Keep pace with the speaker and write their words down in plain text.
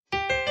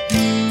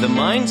The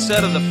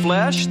mindset of the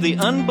flesh, the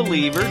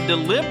unbeliever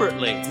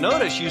deliberately,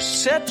 notice you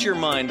set your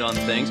mind on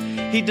things.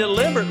 He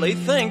deliberately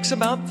thinks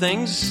about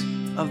things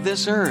of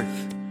this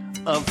earth,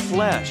 of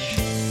flesh.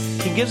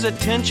 He gives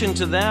attention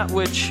to that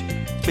which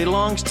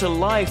belongs to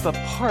life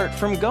apart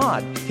from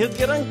God. He'll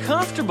get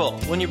uncomfortable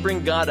when you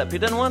bring God up. He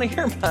doesn't want to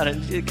hear about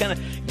it. It kind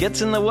of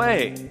gets in the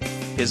way.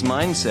 His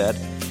mindset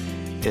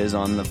is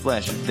on the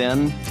flesh.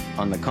 Then,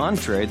 on the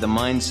contrary, the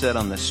mindset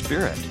on the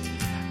Spirit.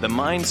 The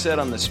mindset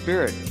on the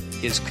Spirit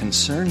is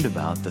concerned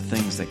about the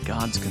things that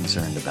God's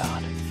concerned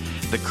about.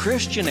 The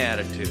Christian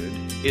attitude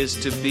is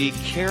to be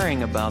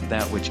caring about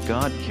that which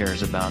God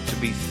cares about, to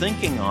be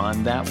thinking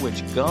on that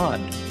which God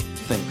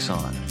thinks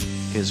on.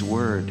 His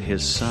Word,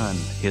 His Son,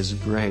 His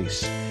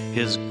grace,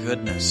 His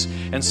goodness.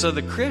 And so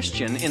the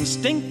Christian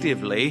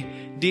instinctively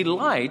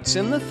delights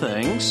in the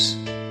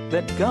things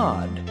that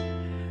God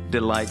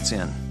delights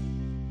in.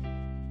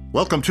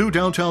 Welcome to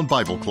Downtown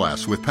Bible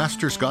Class with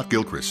Pastor Scott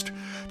Gilchrist.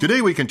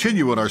 Today we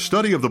continue in our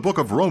study of the book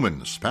of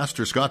Romans.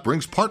 Pastor Scott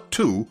brings part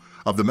 2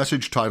 of the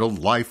message titled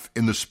Life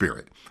in the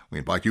Spirit. We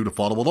invite you to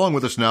follow along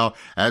with us now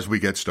as we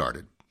get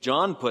started.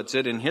 John puts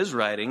it in his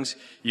writings,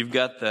 you've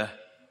got the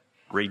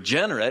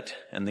regenerate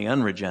and the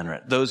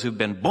unregenerate. Those who've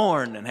been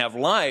born and have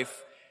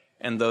life,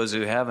 and those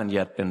who haven't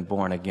yet been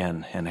born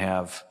again and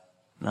have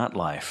not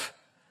life,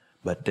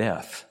 but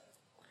death.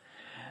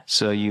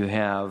 So you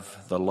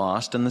have the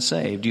lost and the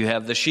saved. You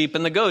have the sheep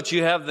and the goats.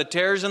 You have the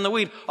tares and the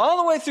wheat. All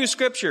the way through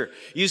Scripture,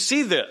 you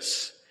see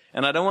this.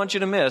 And I don't want you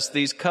to miss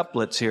these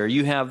couplets here.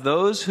 You have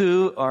those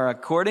who are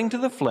according to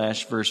the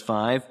flesh, verse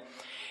 5,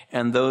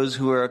 and those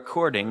who are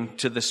according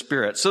to the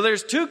Spirit. So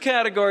there's 2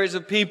 categories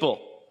of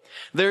people.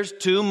 There's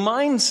 2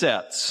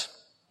 mindsets.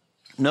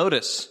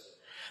 Notice,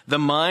 the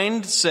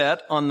mindset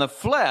on the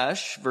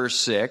flesh, verse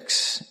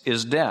 6,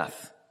 is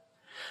death.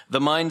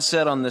 The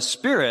mindset on the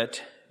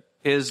Spirit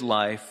is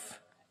life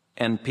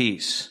and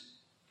peace.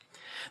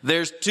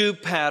 There's 2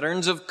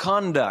 patterns of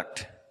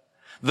conduct.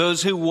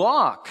 Those who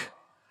walk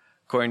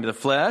according to the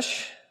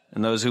flesh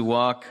and those who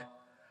walk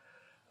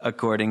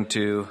according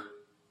to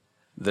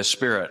the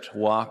Spirit.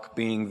 Walk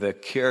being the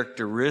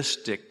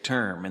characteristic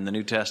term in the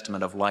New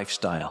Testament of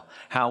lifestyle.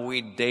 How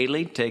we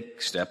daily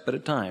take step at a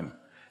time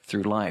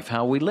through life.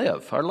 How we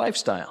live, our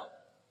lifestyle.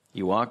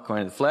 You walk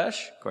according to the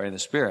flesh, according to the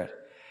Spirit.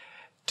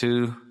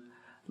 2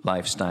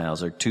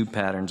 lifestyles, or 2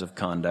 patterns of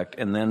conduct,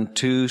 and then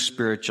 2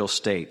 spiritual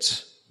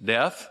states,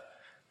 death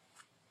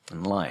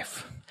and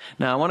life.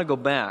 Now I want to go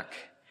back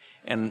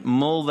and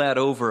mull that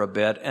over a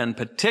bit, and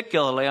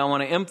particularly I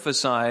want to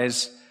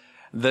emphasize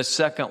the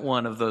second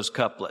one of those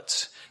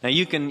couplets. Now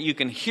you can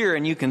hear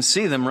and you can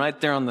see them right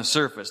there on the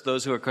surface,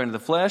 those who are according to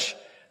the flesh,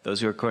 those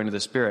who are according to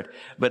the Spirit.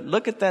 But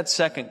look at that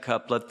second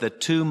couplet, the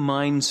 2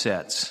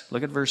 mindsets.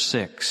 Look at verse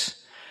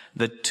 6.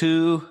 The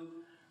 2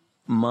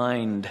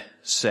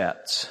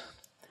 mindsets.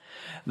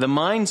 The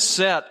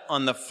mindset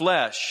on the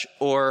flesh,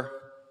 or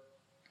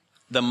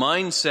the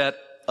mindset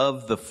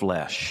of the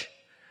flesh,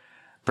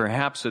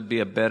 perhaps would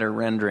be a better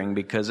rendering,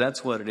 because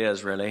that's what it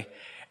is really.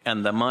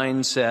 And the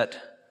mindset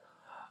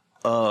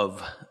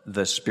of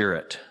the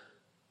Spirit.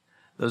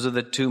 Those are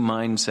the 2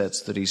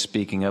 mindsets that he's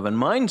speaking of. And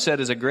mindset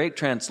is a great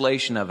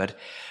translation of it,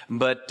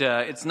 but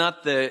it's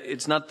not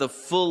the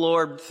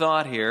full-orbed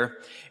thought here.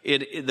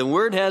 The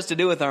word has to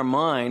do with our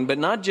mind, but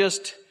not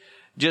just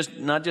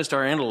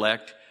our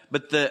intellect,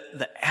 but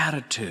the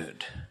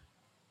attitude,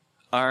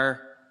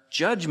 our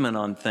judgment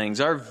on things,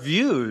 our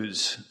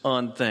views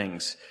on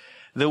things,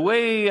 the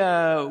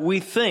way we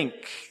think,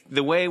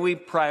 the way we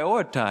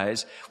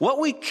prioritize, what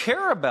we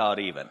care about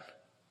even.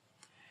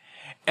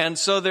 And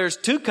so there's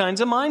 2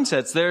 kinds of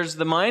mindsets. There's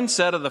the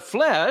mindset of the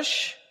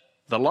flesh,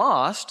 the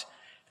lost,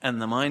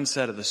 and the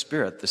mindset of the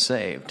Spirit, the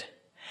saved.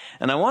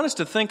 And I want us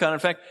to think on, in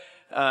fact,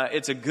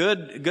 it's a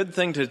good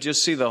thing to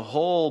just see the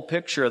whole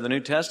picture of the New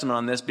Testament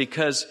on this,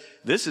 because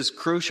this is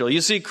crucial.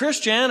 You see,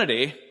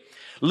 Christianity,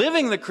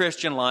 living the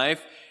Christian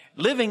life,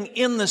 living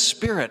in the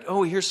Spirit. Oh,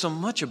 we hear so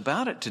much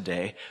about it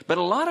today, but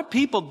a lot of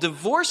people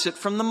divorce it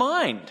from the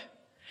mind.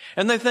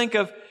 And they think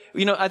of,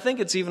 I think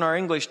it's even our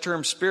English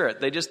term spirit.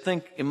 They just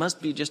think it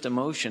must be just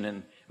emotion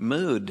and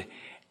mood.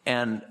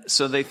 And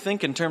so they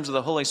think in terms of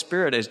the Holy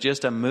Spirit as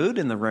just a mood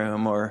in the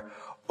room,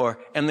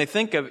 and they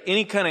think of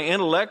any kind of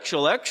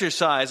intellectual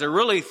exercise or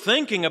really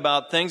thinking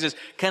about things as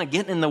kind of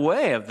getting in the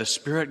way of the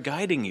Spirit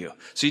guiding you.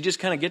 So you just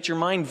kind of get your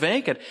mind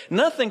vacant.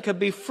 Nothing could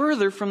be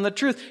further from the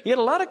truth. Yet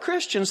a lot of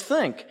Christians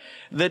think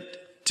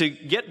that to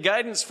get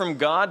guidance from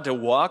God, to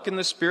walk in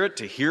the Spirit,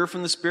 to hear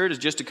from the Spirit, is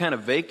just to kind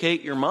of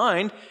vacate your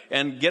mind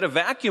and get a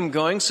vacuum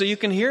going so you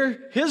can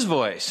hear His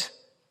voice.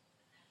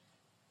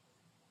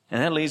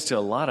 And that leads to a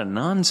lot of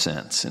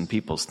nonsense in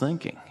people's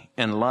thinking,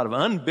 and a lot of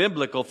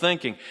unbiblical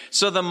thinking.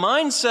 So the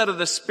mindset of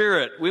the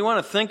Spirit, we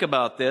want to think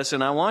about this,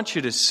 and I want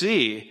you to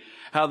see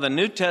how the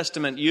New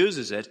Testament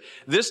uses it.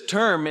 This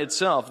term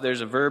itself,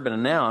 there's a verb and a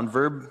noun.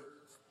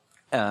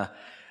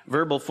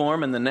 Verbal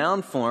form and the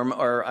noun form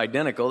are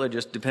identical. They're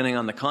just depending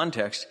on the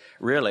context,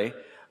 really.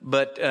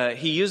 but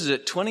he uses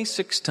it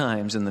 26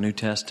 times in the New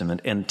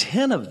Testament, and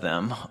 10 of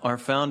them are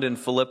found in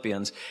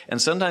Philippians.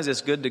 And sometimes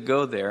it's good to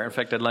go there. In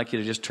fact, I'd like you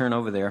to just turn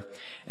over there.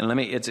 And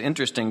it's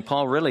interesting.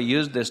 Paul really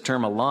used this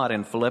term a lot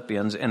in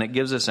Philippians, and it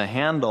gives us a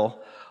handle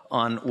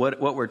on what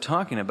we're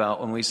talking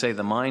about when we say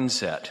the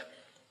mindset.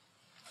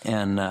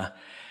 And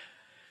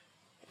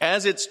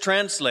as it's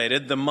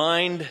translated, the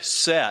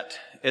mindset,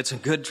 it's a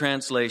good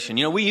translation.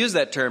 You know, we use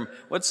that term.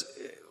 What's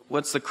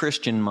the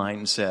Christian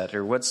mindset?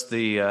 Or what's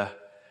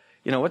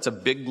what's a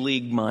big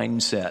league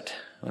mindset?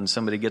 When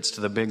somebody gets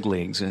to the big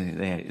leagues,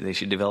 they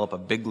should develop a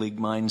big league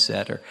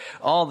mindset. Or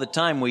all the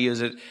time we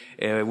use it.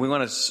 We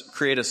want to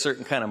create a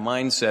certain kind of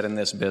mindset in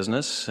this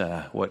business.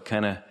 What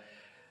kind of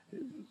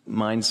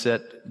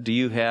mindset do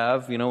you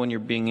have, when you're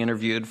being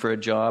interviewed for a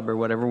job or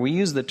whatever? We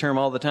use the term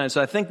all the time.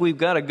 So I think we've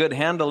got a good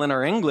handle in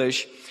our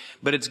English,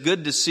 but it's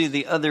good to see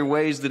the other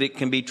ways that it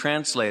can be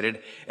translated.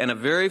 And a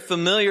very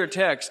familiar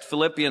text,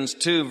 Philippians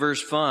 2,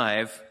 verse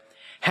 5,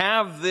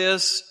 have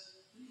this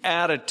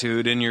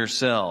attitude in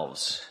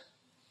yourselves,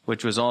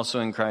 which was also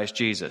in Christ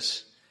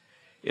Jesus,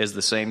 is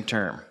the same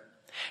term.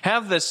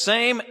 Have the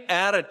same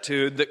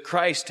attitude that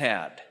Christ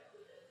had.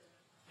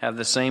 Have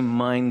the same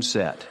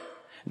mindset.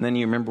 And then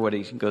you remember what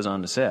he goes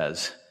on to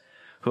says,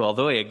 who,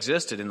 although he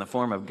existed in the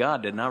form of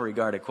God, did not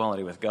regard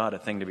equality with God a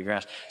thing to be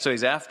grasped. So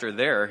he's after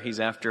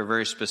a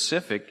very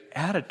specific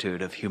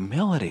attitude of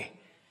humility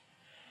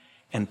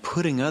and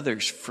putting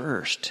others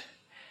first.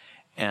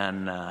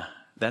 And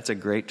that's a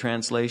great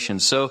translation.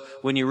 So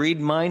when you read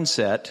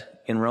mindset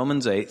in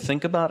Romans 8,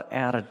 think about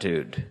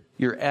attitude,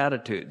 your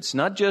attitudes,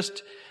 not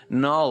just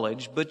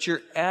knowledge, but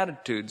your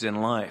attitudes in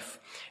life.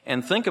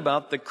 And think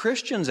about the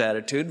Christian's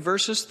attitude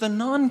versus the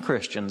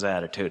non-Christian's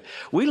attitude.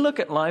 We look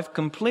at life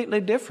completely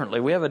differently.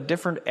 We have a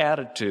different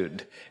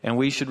attitude, and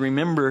we should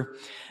remember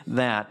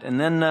that. And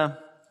then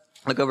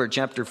look over at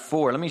chapter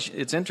 4.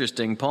 It's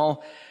interesting.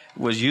 Paul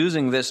was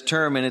using this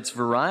term in its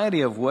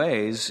variety of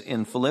ways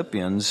in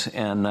Philippians.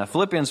 And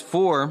Philippians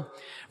 4,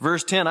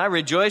 verse 10, I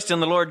rejoiced in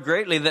the Lord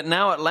greatly that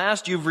now at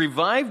last you've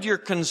revived your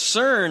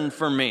concern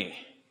for me.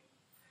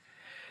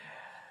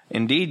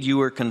 Indeed, you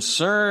were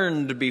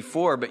concerned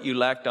before, but you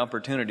lacked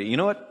opportunity. You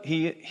know what?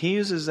 He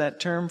uses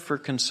that term for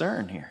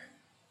concern here.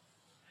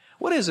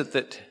 What is it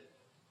that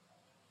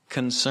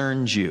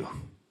concerns you?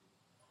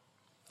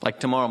 Like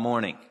tomorrow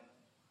morning.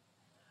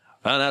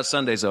 Well, now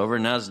Sunday's over.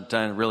 Now's the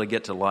time to really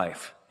get to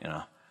life.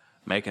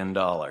 Making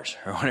dollars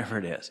or whatever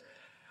it is.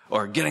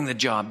 Or getting the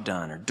job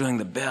done or doing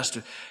the best.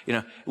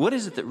 What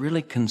is it that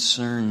really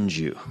concerns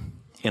you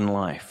in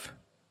life?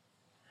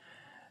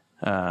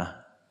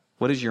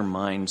 What is your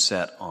mind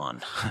set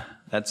on?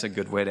 That's a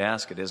good way to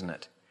ask it, isn't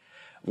it?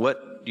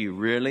 What do you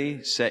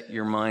really set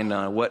your mind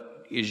on?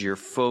 What is your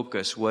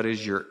focus? What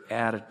is your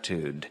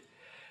attitude?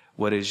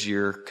 What is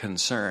your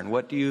concern?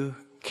 What do you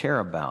care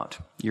about?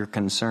 Your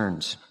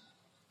concerns.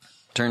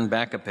 Turn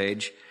back a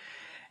page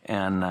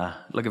and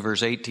look at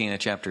verse 18 of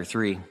chapter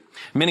 3.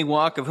 Many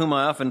walk, of whom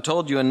I often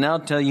told you, and now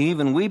tell you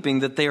even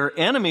weeping, that they are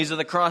enemies of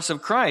the cross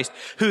of Christ,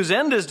 whose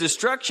end is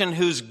destruction,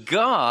 whose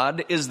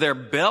God is their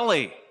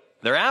belly.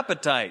 Their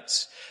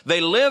appetites.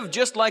 They live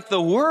just like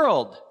the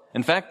world.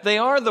 In fact, they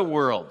are the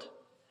world.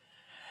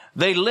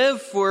 They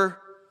live for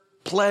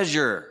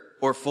pleasure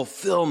or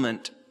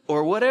fulfillment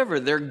or whatever.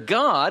 Their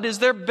God is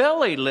their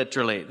belly,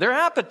 literally. Their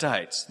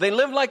appetites. They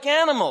live like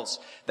animals.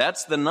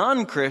 That's the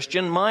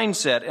non-Christian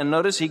mindset. And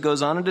notice he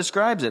goes on and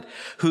describes it.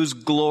 Whose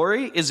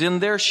glory is in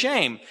their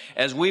shame.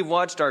 As we've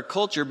watched our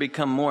culture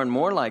become more and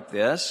more like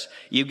this,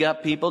 you've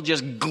got people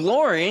just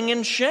glorying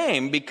in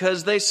shame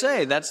because they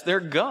say that's their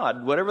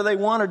God. Whatever they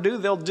want to do,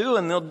 they'll do,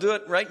 and they'll do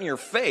it right in your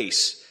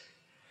face.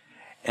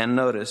 And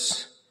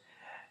notice,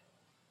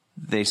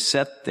 they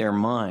set their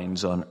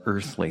minds on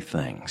earthly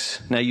things.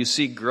 Now you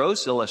see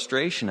gross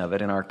illustration of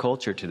it in our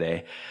culture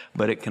today,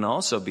 but it can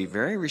also be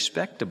very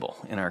respectable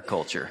in our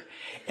culture.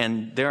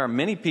 And there are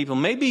many people,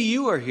 maybe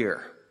you are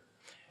here.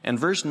 And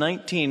verse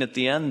 19 at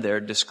the end there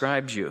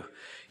describes you.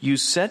 You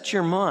set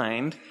your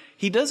mind.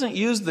 He doesn't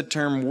use the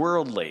term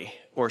worldly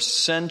or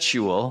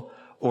sensual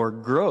or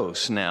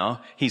gross now.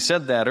 He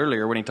said that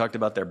earlier when he talked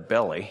about their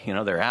belly,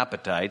 their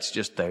appetites,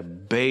 just the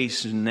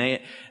base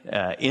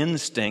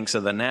instincts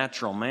of the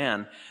natural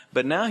man.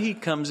 But now he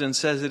comes and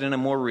says it in a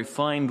more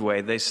refined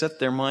way. They set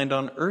their mind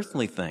on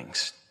earthly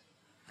things.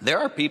 There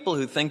are people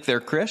who think they're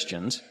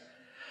Christians,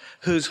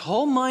 whose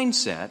whole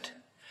mindset,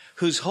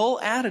 whose whole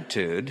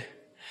attitude,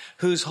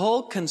 whose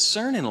whole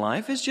concern in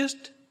life is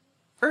just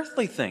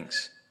earthly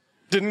things.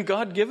 Didn't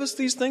God give us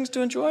these things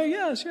to enjoy?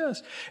 Yes.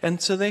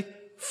 And so they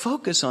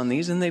focus on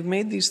these, and they've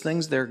made these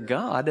things their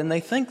God, and they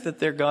think that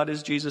their God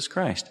is Jesus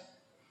Christ.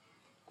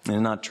 And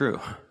it's not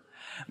true.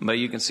 But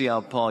you can see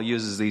how Paul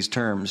uses these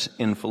terms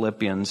in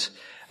Philippians.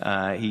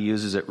 He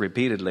uses it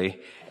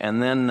repeatedly.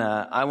 And then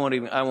I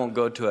won't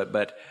go to it,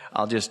 but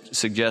I'll just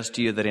suggest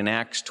to you that in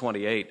Acts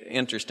 28,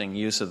 interesting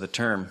use of the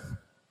term,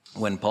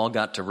 when Paul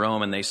got to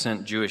Rome and they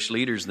sent Jewish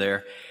leaders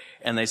there,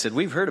 and they said,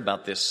 we've heard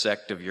about this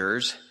sect of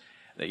yours.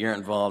 that you're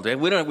involved in.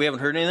 We haven't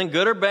heard anything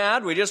good or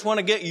bad. We just want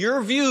to get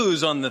your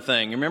views on the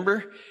thing.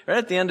 Remember? Right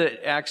at the end of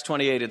Acts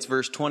 28, it's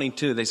verse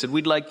 22. They said,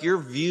 we'd like your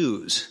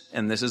views.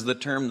 And this is the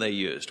term they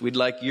used. We'd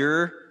like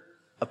your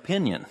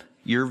opinion,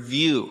 your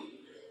view.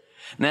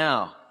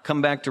 Now,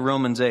 come back to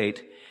Romans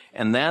 8.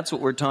 And that's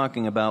what we're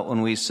talking about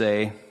when we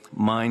say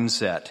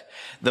mindset.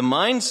 The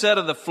mindset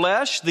of the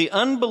flesh, the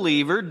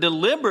unbeliever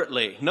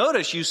deliberately,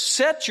 notice you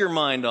set your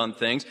mind on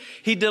things.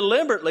 He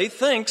deliberately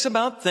thinks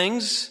about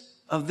things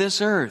of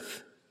this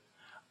earth,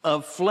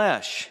 of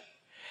flesh.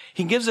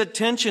 He gives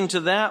attention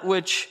to that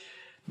which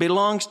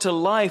belongs to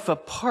life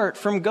apart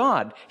from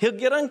God. He'll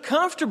get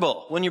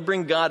uncomfortable when you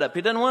bring God up.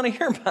 He doesn't want to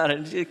hear about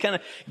it. It kind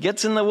of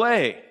gets in the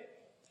way.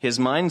 His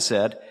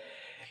mindset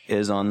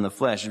is on the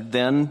flesh.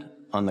 Then,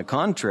 on the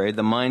contrary,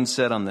 the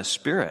mindset on the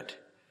Spirit.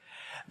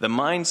 The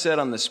mindset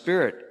on the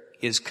Spirit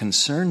is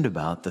concerned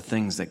about the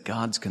things that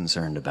God's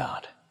concerned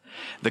about.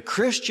 The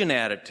Christian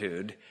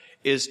attitude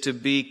is to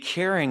be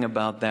caring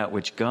about that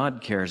which God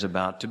cares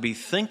about, to be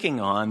thinking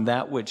on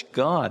that which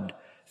God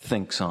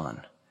thinks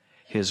on.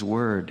 His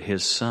Word,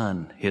 His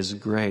Son, His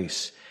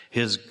grace,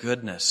 His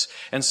goodness.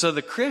 And so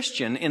the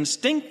Christian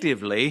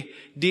instinctively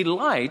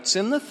delights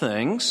in the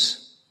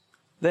things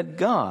that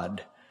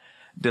God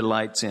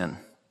delights in.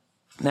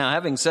 Now,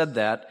 having said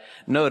that,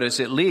 notice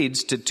it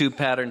leads to two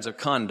patterns of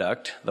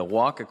conduct, the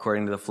walk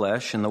according to the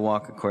flesh and the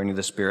walk according to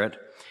the Spirit.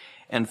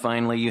 And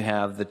finally, you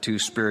have the two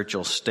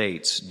spiritual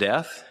states,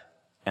 death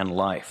and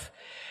life.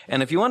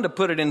 And if you wanted to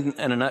put it in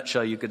a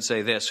nutshell, you could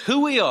say this: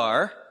 who we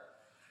are,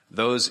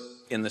 those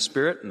in the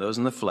Spirit and those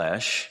in the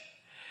flesh,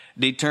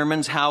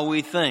 determines how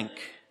we think,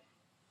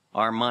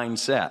 our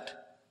mindset.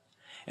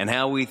 And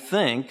how we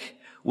think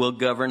will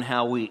govern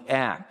how we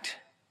act,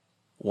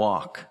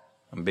 walk,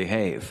 and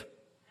behave.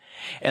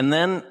 And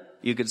then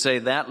you could say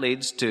that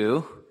leads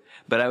to,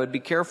 but I would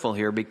be careful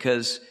here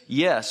because,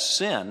 yes,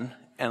 sin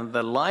and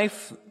the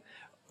life,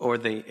 or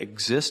the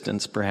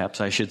existence,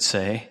 perhaps I should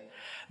say,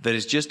 that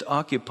is just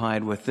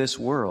occupied with this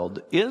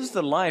world is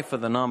the life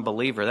of the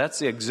non-believer. That's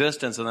the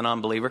existence of the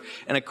non-believer.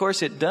 And of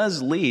course, it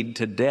does lead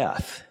to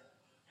death.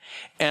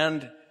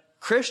 And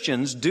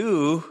Christians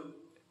do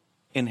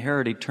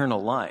inherit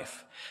eternal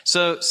life.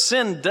 So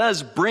sin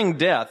does bring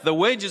death. The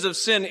wages of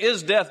sin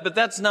is death, but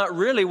that's not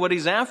really what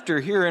he's after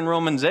here in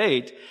Romans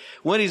 8.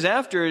 What he's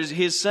after is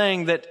he's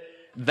saying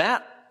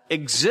that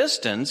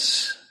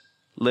existence,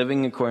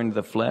 living according to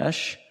the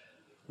flesh,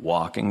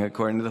 walking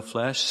according to the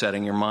flesh,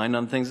 setting your mind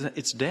on things,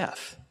 it's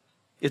death.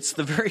 It's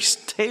the very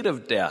state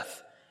of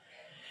death.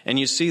 And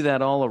you see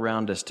that all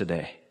around us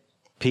today.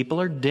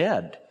 People are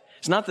dead.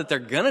 It's not that they're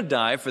going to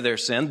die for their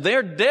sin.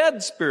 They're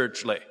dead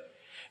spiritually.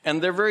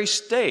 And their very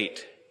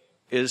state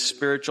is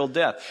spiritual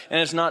death.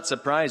 And it's not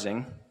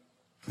surprising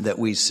that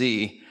we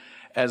see,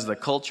 as the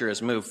culture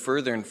has moved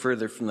further and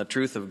further from the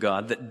truth of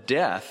God, that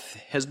death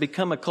has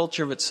become a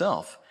culture of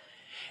itself.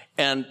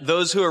 And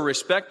those who are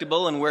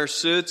respectable and wear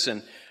suits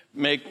and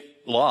make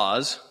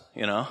laws,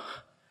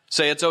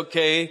 say it's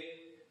okay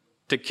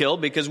to kill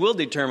because we'll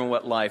determine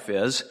what life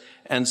is.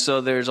 And so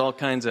there's all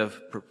kinds of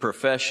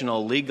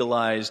professional,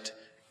 legalized,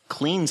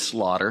 clean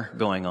slaughter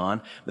going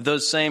on. But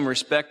those same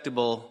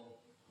respectable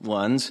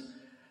ones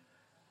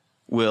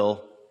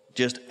will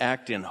just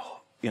act in,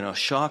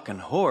 shock and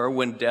horror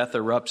when death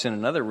erupts in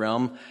another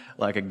realm,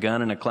 like a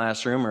gun in a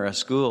classroom or a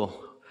school,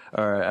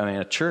 or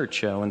a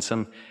church, when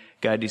some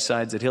guy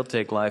decides that he'll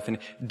take life. And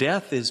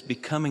death is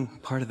becoming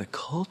part of the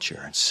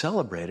culture and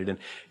celebrated, and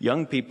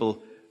young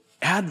people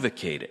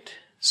advocate it.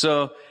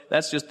 So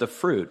that's just the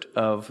fruit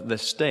of the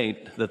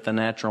state that the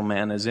natural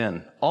man is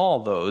in. All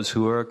those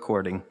who are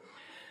according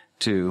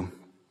to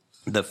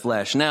the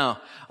flesh.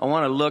 Now, I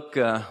want to look,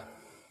 we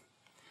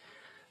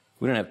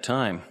don't have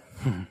time,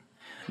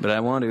 but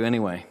I want to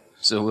anyway.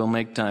 So we'll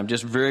make time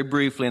just very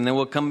briefly, and then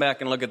we'll come back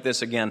and look at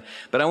this again.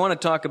 But I want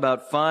to talk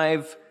about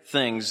 5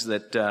 things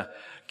that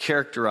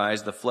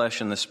characterize the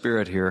flesh and the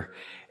spirit here.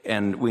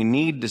 And we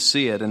need to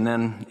see it, and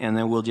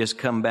then we'll just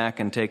come back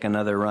and take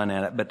another run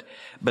at it.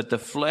 But the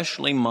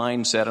fleshly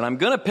mindset, and I'm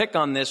going to pick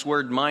on this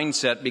word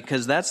mindset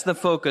because that's the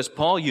focus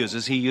Paul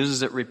uses. He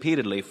uses it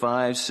repeatedly,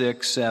 5,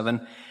 6,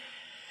 7.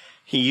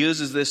 He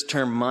uses this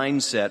term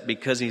mindset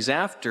because he's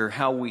after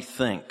how we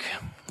think,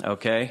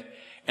 okay?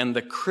 And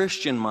the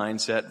Christian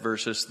mindset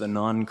versus the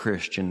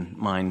non-Christian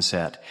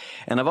mindset.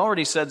 And I've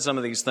already said some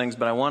of these things,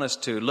 but I want us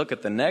to look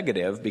at the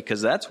negative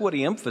because that's what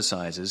he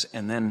emphasizes,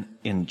 and then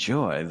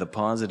enjoy the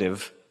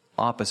positive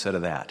opposite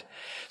of that.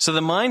 So the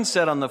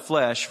mindset on the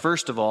flesh,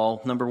 first of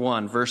all, number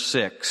 1, verse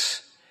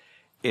 6,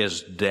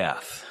 is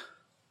death.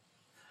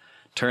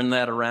 Turn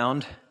that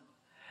around.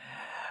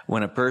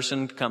 When a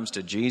person comes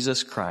to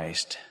Jesus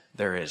Christ,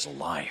 there is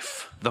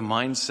life. The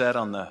mindset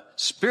on the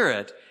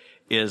spirit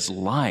is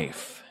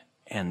life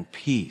and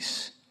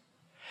peace.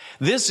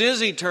 This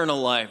is eternal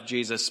life,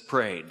 Jesus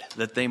prayed,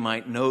 that they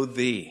might know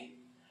thee.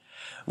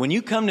 When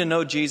you come to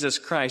know Jesus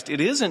Christ,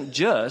 it isn't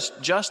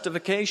just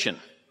justification.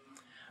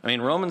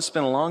 Romans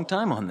spent a long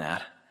time on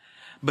that.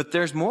 But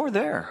there's more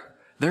there.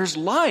 There's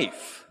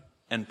life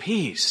and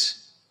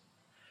peace.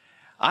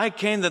 I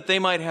came that they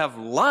might have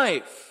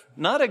life,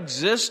 not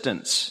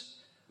existence,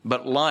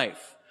 but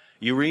life.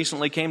 You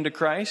recently came to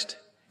Christ?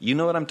 You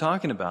know what I'm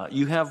talking about.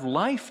 You have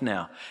life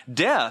now.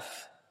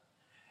 Death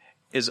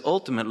is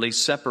ultimately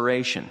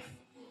separation.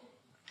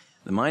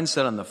 The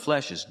mindset on the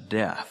flesh is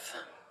death.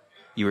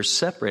 You are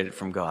separated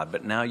from God,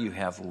 but now you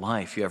have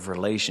life. You have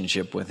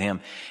relationship with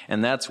Him.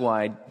 And that's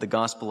why the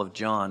Gospel of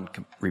John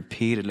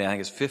repeatedly, I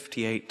think it's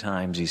 58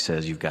 times, he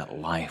says you've got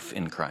life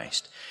in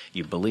Christ.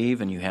 You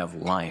believe and you have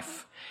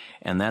life.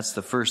 And that's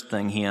the first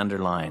thing he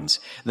underlines.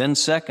 Then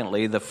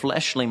secondly, the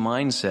fleshly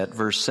mindset,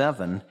 verse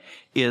 7,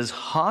 is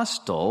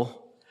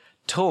hostile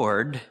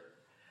toward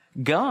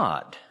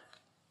God.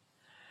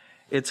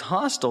 It's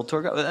hostile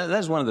toward God. That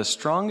is one of the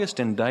strongest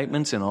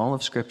indictments in all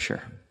of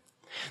Scripture.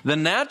 The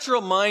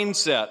natural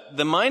mindset,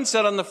 the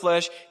mindset on the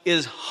flesh,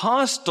 is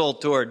hostile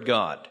toward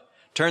God.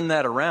 Turn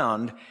that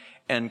around,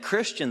 and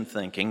Christian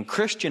thinking,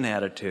 Christian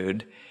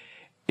attitude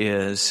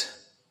is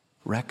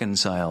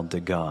reconciled to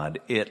God.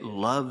 It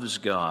loves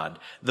God.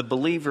 The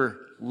believer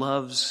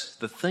loves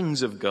the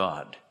things of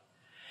God.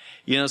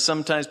 You know,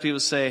 sometimes people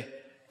say,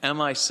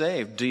 am I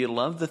saved? Do you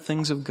love the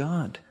things of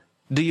God?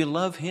 Do you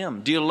love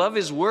Him? Do you love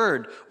His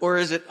Word? Or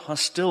is it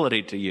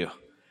hostility to you?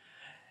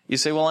 You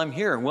say, well, I'm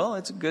here. Well,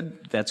 that's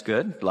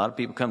good. A lot of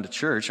people come to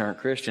church, aren't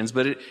Christians,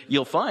 but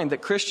you'll find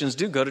that Christians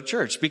do go to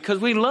church because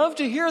we love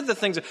to hear the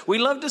things, we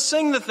love to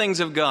sing the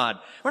things of God.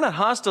 We're not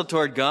hostile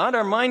toward God.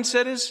 Our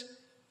mindset is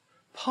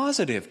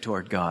positive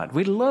toward God.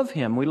 We love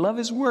Him. We love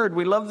His Word.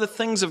 We love the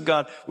things of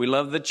God. We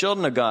love the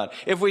children of God.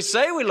 If we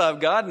say we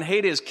love God and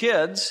hate His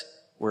kids,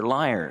 we're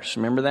liars.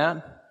 Remember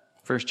that?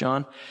 1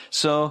 John.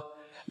 So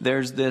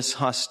there's this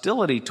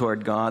hostility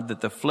toward God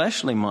that the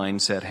fleshly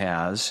mindset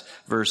has,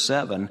 verse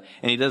 7,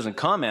 and he doesn't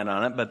comment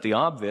on it, but the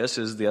obvious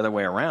is the other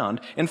way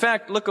around. In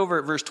fact, look over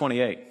at verse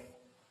 28.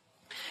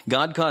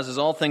 God causes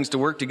all things to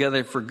work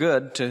together for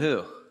good to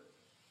who?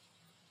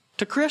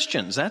 To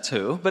Christians, that's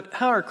who. But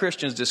how are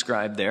Christians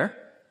described there?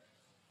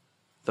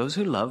 Those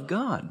who love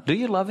God. Do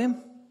you love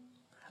Him?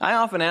 I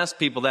often ask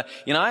people that.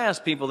 I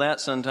ask people that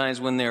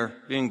sometimes when they're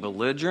being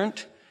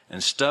belligerent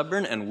and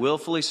stubborn and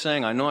willfully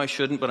saying, I know I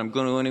shouldn't, but I'm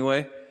going to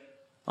anyway.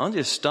 I'll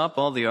just stop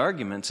all the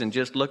arguments and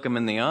just look them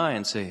in the eye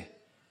and say,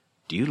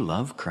 do you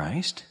love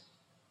Christ?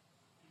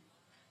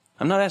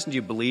 I'm not asking, do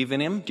you believe in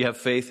Him? Do you have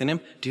faith in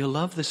Him? Do you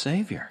love the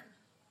Savior?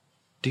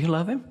 Do you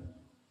love Him?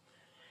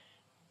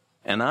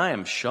 And I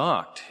am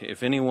shocked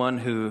if anyone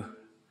who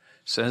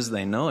says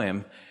they know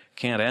Him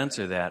can't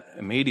answer that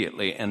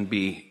immediately and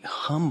be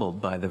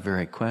humbled by the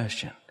very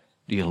question.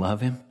 Do you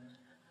love Him?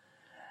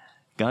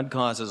 God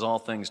causes all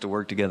things to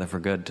work together for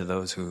good to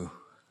those who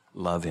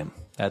love Him.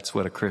 That's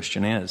what a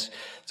Christian is.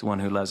 It's one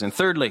who loves Him.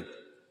 Thirdly,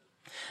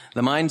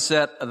 the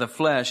mindset of the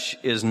flesh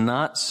is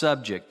not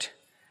subject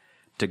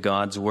to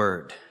God's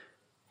Word.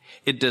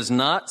 It does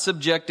not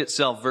subject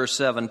itself, verse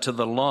 7, to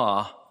the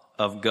law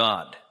of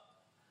God.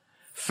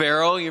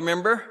 Pharaoh, you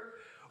remember?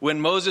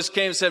 When Moses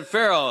came and said,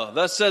 Pharaoh,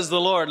 thus says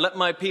the Lord, let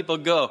my people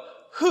go.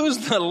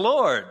 Who's the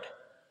Lord?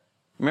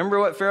 Remember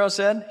what Pharaoh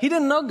said? He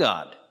didn't know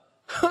God.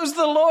 Who's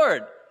the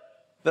Lord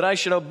that I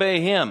should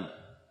obey Him?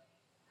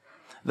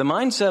 The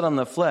mindset on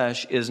the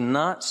flesh is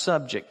not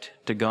subject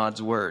to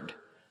God's Word.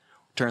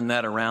 Turn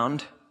that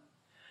around.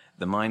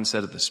 The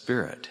mindset of the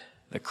Spirit,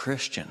 the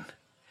Christian,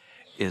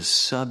 is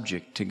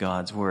subject to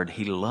God's Word.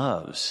 He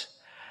loves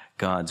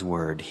God's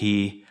Word.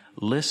 He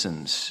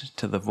listens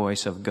to the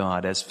voice of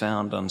God as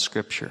found on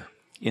Scripture,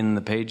 in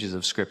the pages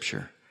of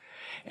Scripture,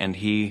 and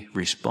he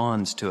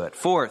responds to it.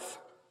 Fourth,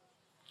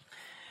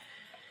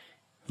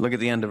 look at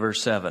the end of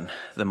verse 7.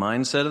 The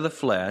mindset of the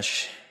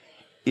flesh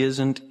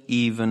isn't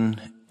even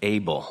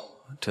able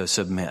to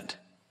submit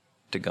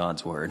to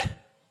God's Word,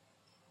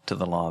 to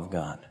the law of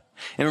God.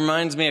 It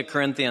reminds me of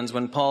Corinthians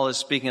when Paul is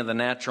speaking of the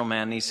natural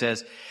man. And he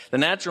says, the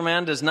natural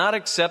man does not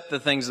accept the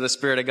things of the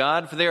Spirit of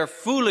God, for they are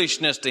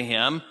foolishness to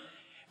him,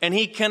 and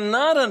he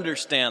cannot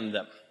understand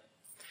them.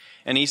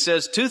 And he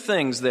says two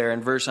things there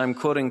in I'm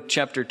quoting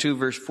chapter 2,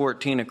 verse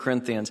 14 of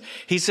Corinthians.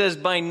 He says,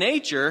 by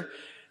nature,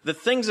 the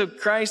things of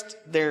Christ,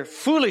 they're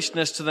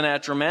foolishness to the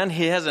natural man.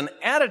 He has an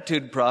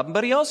attitude problem,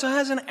 but he also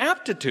has an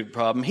aptitude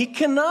problem. He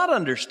cannot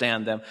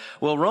understand them.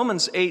 Well,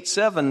 Romans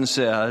 8:7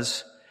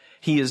 says,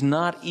 he is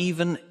not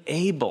even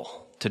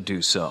able to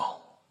do so.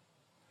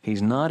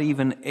 He's not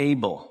even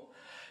able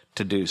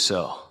to do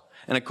so.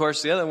 And of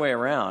course, the other way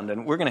around,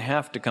 and we're going to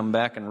have to come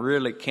back and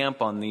really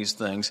camp on these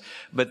things,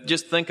 but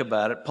just think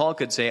about it. Paul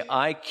could say,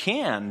 I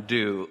can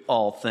do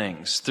all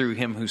things through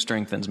Him who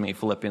strengthens me,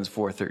 Philippians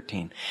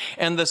 4:13.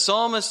 And the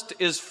psalmist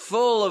is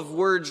full of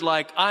words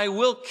like, I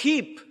will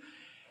keep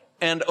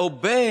and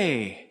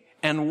obey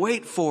and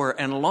wait for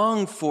and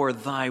long for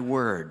thy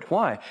word.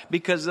 Why?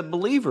 Because the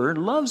believer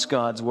loves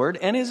God's word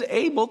and is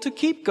able to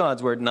keep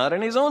God's word, not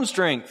in his own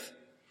strength,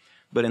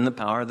 but in the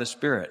power of the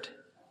Spirit.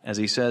 As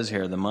he says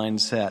here, the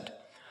mindset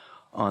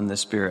on the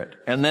Spirit.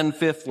 And then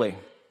fifthly,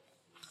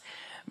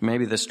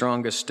 maybe the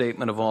strongest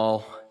statement of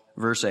all,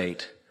 verse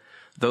 8,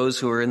 those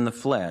who are in the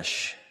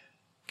flesh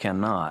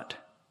cannot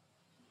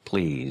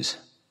please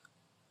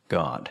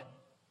God.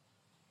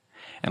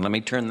 And let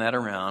me turn that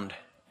around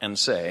and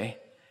say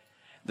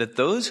that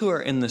those who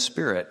are in the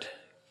Spirit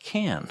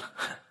can.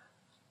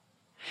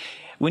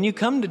 When you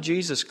come to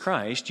Jesus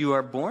Christ, you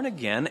are born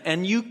again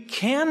and you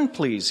can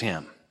please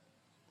Him.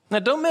 Now,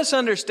 don't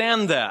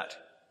misunderstand that.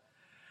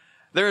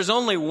 There is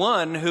only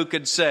one who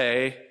could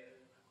say,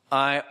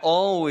 I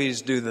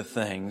always do the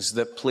things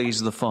that please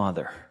the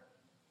Father.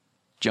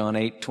 John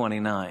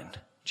 8:29,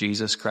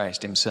 Jesus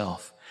Christ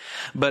Himself.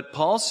 But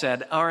Paul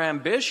said our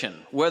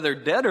ambition, whether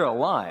dead or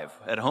alive,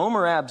 at home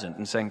or absent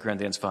in 2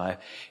 Corinthians 5,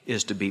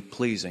 is to be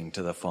pleasing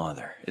to the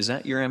Father. Is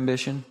that your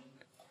ambition?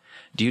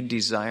 Do you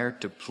desire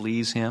to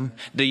please Him?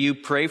 Do you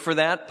pray for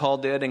that? Paul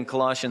did in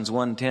Colossians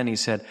 1:10. He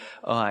said,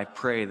 I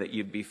pray that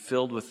you'd be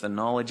filled with the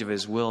knowledge of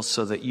His will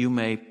so that you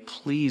may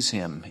please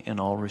Him in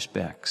all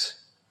respects.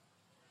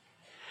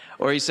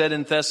 Or he said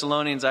in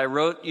Thessalonians, I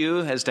wrote you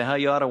as to how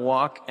you ought to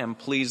walk and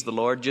please the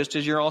Lord, just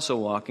as you're also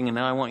walking, and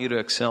now I want you to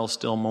excel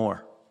still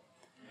more.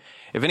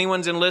 If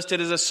anyone's enlisted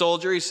as a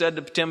soldier, he said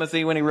to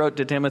Timothy, when he wrote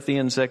to Timothy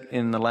in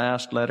the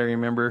last letter,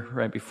 remember,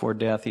 right before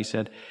death, he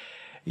said,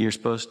 you're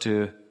supposed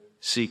to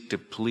seek to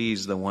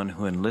please the one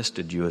who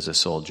enlisted you as a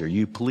soldier.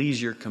 You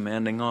please your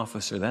commanding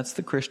officer. That's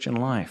the Christian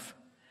life.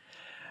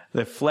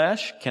 The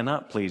flesh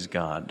cannot please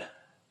God,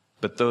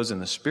 but those in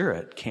the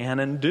Spirit can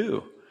and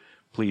do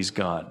please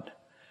God.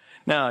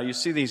 Now, you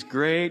see these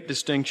great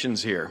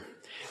distinctions here.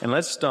 And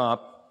let's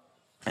stop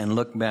and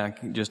look back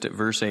just at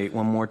verse 8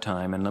 one more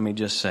time. And let me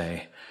just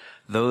say,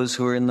 those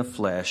who are in the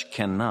flesh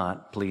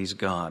cannot please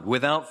God.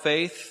 Without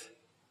faith,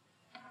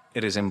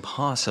 it is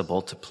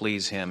impossible to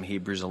please Him,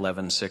 Hebrews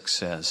 11:6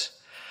 says.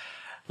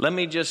 Let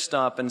me just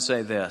stop and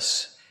say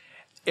this.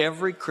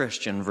 Every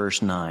Christian,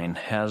 verse 9,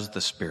 has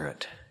the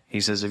Spirit.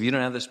 He says, if you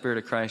don't have the Spirit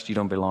of Christ, you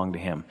don't belong to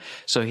Him.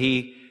 So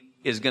He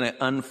is going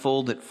to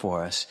unfold it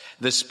for us.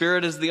 The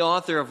Spirit is the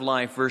author of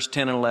life, verse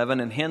 10 and 11,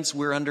 and hence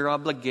we're under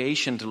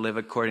obligation to live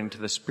according to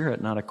the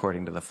Spirit, not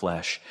according to the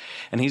flesh.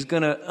 And He's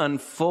going to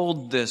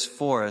unfold this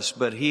for us,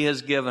 but He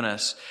has given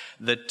us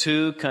the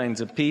two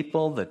kinds of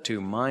people, the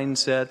two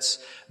mindsets,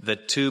 the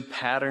two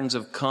patterns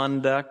of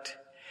conduct,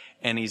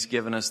 and He's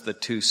given us the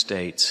two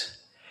states.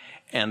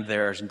 And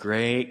there's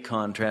great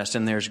contrast,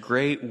 and there's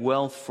great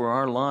wealth for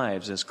our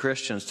lives as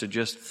Christians to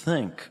just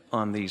think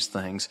on these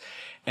things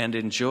and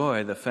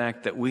enjoy the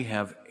fact that we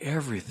have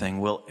everything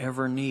we'll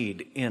ever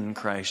need in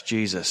Christ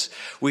Jesus.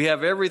 We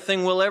have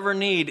everything we'll ever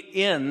need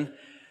in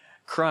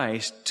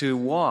Christ to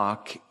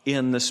walk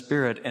in the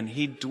Spirit, and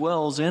He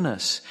dwells in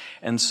us.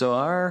 And so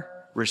our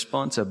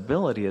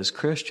responsibility as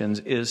Christians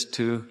is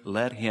to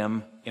let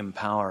Him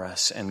empower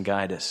us and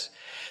guide us.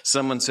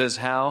 Someone says,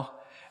 how?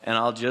 And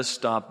I'll just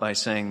stop by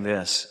saying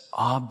this.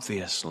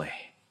 Obviously,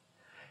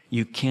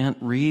 you can't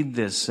read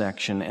this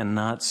section and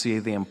not see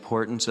the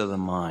importance of the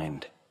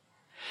mind.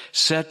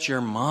 Set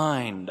your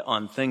mind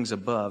on things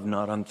above,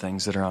 not on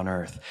things that are on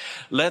earth.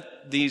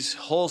 Let these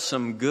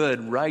wholesome,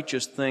 good,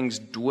 righteous things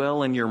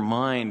dwell in your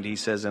mind, he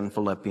says in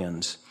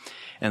Philippians.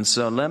 And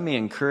so let me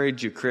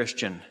encourage you,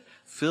 Christian,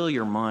 fill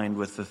your mind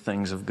with the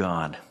things of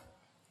God.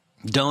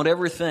 Don't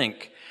ever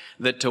think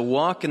that to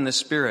walk in the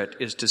Spirit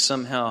is to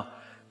somehow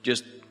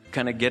just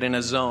kind of get in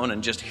a zone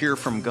and just hear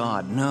from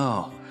God.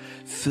 No.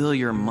 Fill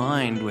your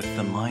mind with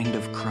the mind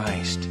of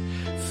Christ.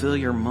 Fill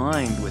your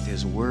mind with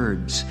His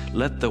words.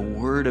 Let the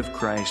word of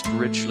Christ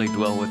richly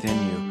dwell within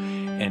you,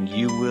 and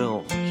you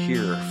will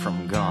hear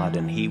from God,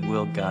 and He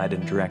will guide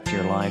and direct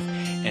your life,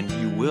 and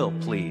you will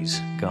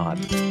please God.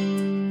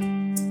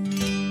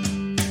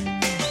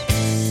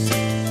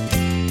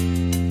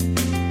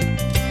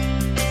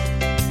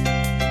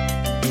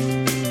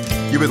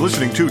 You've been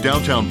listening to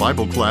Downtown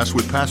Bible Class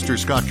with Pastor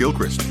Scott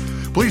Gilchrist.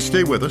 Please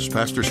stay with us.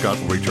 Pastor Scott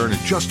will return in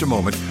just a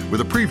moment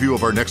with a preview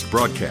of our next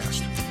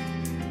broadcast.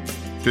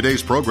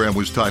 Today's program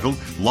was titled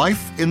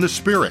Life in the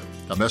Spirit,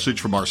 a message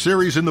from our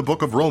series in the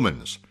book of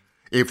Romans.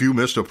 If you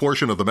missed a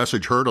portion of the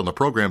message heard on the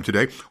program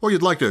today, or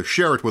you'd like to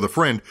share it with a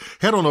friend,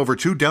 head on over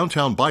to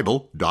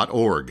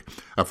downtownbible.org.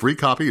 A free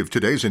copy of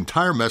today's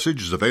entire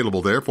message is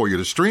available there for you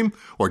to stream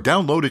or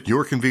download at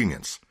your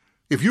convenience.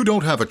 If you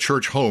don't have a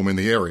church home in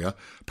the area,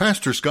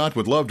 Pastor Scott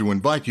would love to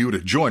invite you to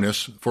join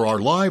us for our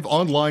live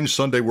online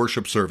Sunday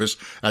worship service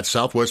at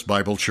Southwest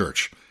Bible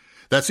Church.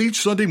 That's each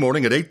Sunday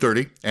morning at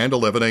 8:30 and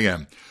 11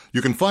 a.m.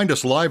 You can find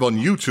us live on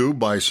YouTube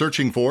by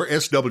searching for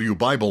SW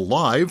Bible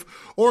Live,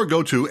 or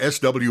go to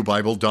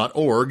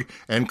swbible.org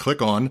and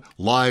click on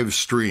Live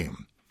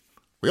Stream.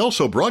 We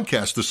also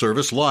broadcast the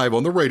service live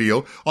on the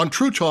radio on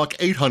True Talk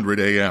 800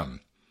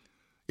 AM.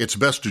 It's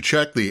best to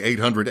check the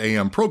 800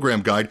 AM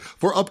program guide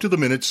for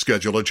up-to-the-minute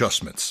schedule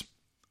adjustments.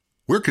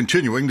 We're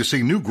continuing to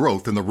see new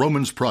growth in the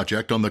Romans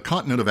Project on the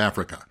continent of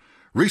Africa.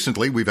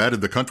 Recently, we've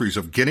added the countries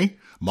of Guinea,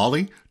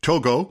 Mali,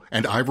 Togo,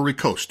 and Ivory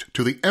Coast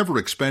to the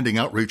ever-expanding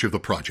outreach of the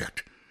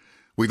project.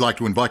 We'd like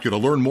to invite you to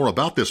learn more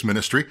about this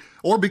ministry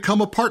or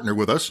become a partner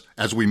with us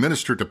as we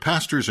minister to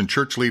pastors and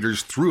church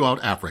leaders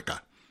throughout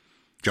Africa.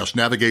 Just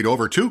navigate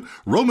over to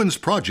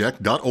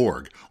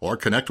romansproject.org or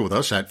connect with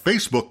us at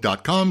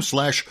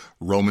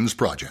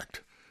facebook.com/romansproject.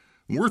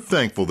 We're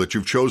thankful that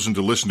you've chosen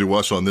to listen to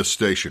us on this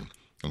station.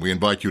 And we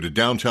invite you to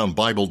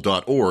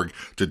downtownbible.org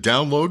to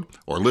download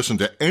or listen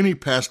to any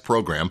past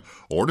program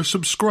or to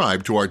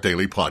subscribe to our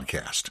daily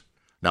podcast.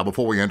 Now,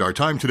 before we end our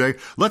time today,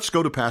 let's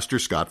go to Pastor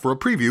Scott for a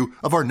preview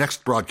of our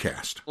next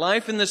broadcast.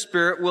 Life in the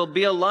Spirit will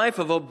be a life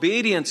of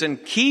obedience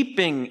and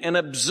keeping and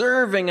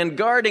observing and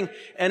guarding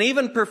and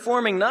even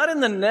performing, not in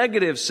the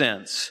negative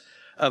sense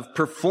of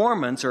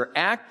performance or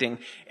acting.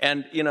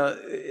 And,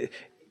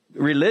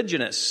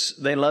 religionists,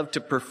 they love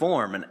to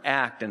perform and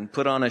act and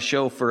put on a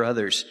show for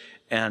others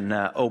and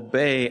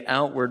obey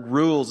outward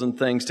rules and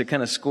things to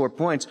kind of score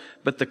points.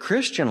 But the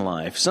Christian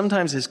life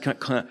sometimes is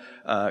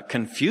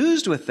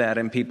confused with that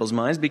in people's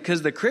minds,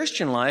 because the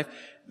Christian life,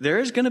 there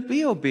is going to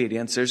be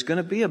obedience, there's going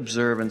to be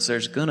observance,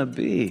 there's going to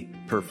be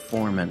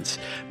performance.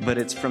 But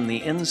it's from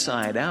the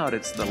inside out.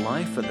 It's the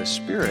life of the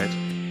Spirit.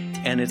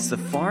 And it's the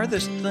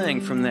farthest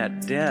thing from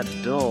that dead,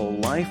 dull,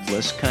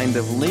 lifeless kind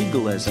of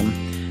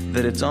legalism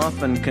that it's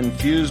often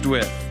confused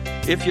with.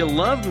 If you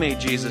love me,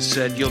 Jesus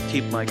said, you'll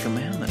keep my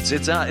commandments.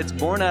 It's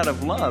born out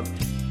of love.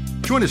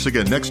 Join us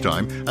again next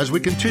time as we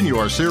continue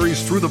our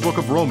series through the book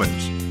of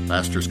Romans.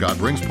 Pastor Scott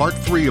brings part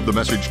 3 of the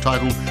message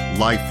titled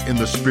Life in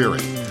the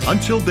Spirit.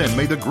 Until then,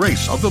 may the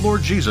grace of the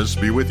Lord Jesus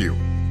be with you.